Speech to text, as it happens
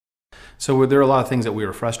So there are a lot of things that we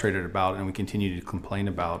were frustrated about and we continue to complain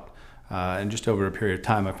about. And just over a period of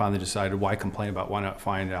time, I finally decided, why complain about, why not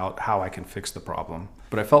find out how I can fix the problem?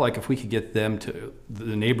 But I felt like if we could get them to,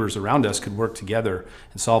 the neighbors around us could work together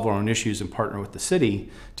and solve our own issues and partner with the city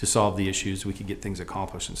to solve the issues, we could get things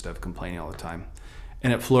accomplished instead of complaining all the time.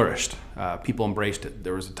 And it flourished. People embraced it.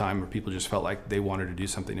 There was a time where people just felt like they wanted to do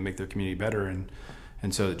something to make their community better,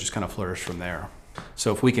 and so it just kind of flourished from there.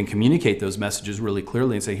 So if we can communicate those messages really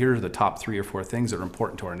clearly and say, here are the top 3 or 4 things that are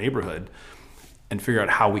important to our neighborhood, and figure out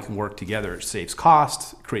how we can work together, it saves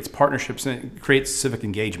costs, creates partnerships, and it creates civic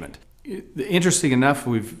engagement. Interesting enough,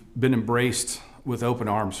 we've been embraced with open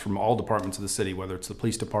arms from all departments of the city, whether it's the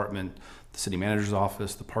police department, the city manager's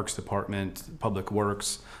office, the parks department, public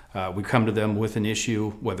works. We come to them with an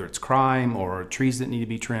issue, whether it's crime or trees that need to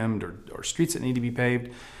be trimmed or streets that need to be paved.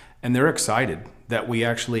 And they're excited that we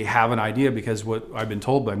actually have an idea, because what I've been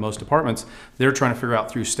told by most departments, they're trying to figure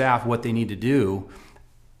out through staff what they need to do.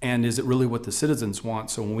 And is it really what the citizens want?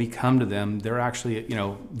 So when we come to them, they're actually,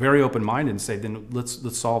 very open-minded and say, then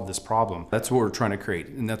let's solve this problem. That's what we're trying to create.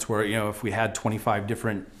 And that's where, if we had 25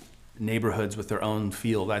 different neighborhoods with their own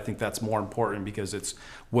field, I think that's more important, because it's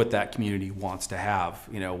what that community wants to have,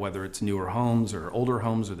 whether it's newer homes or older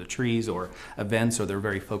homes or the trees or events, or they're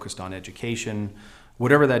very focused on education,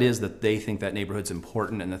 whatever that is that they think that neighborhood's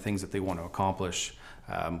important and the things that they want to accomplish.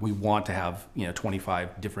 We want to have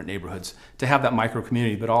 25 different neighborhoods to have that micro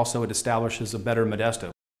community, but also it establishes a better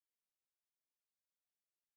Modesto.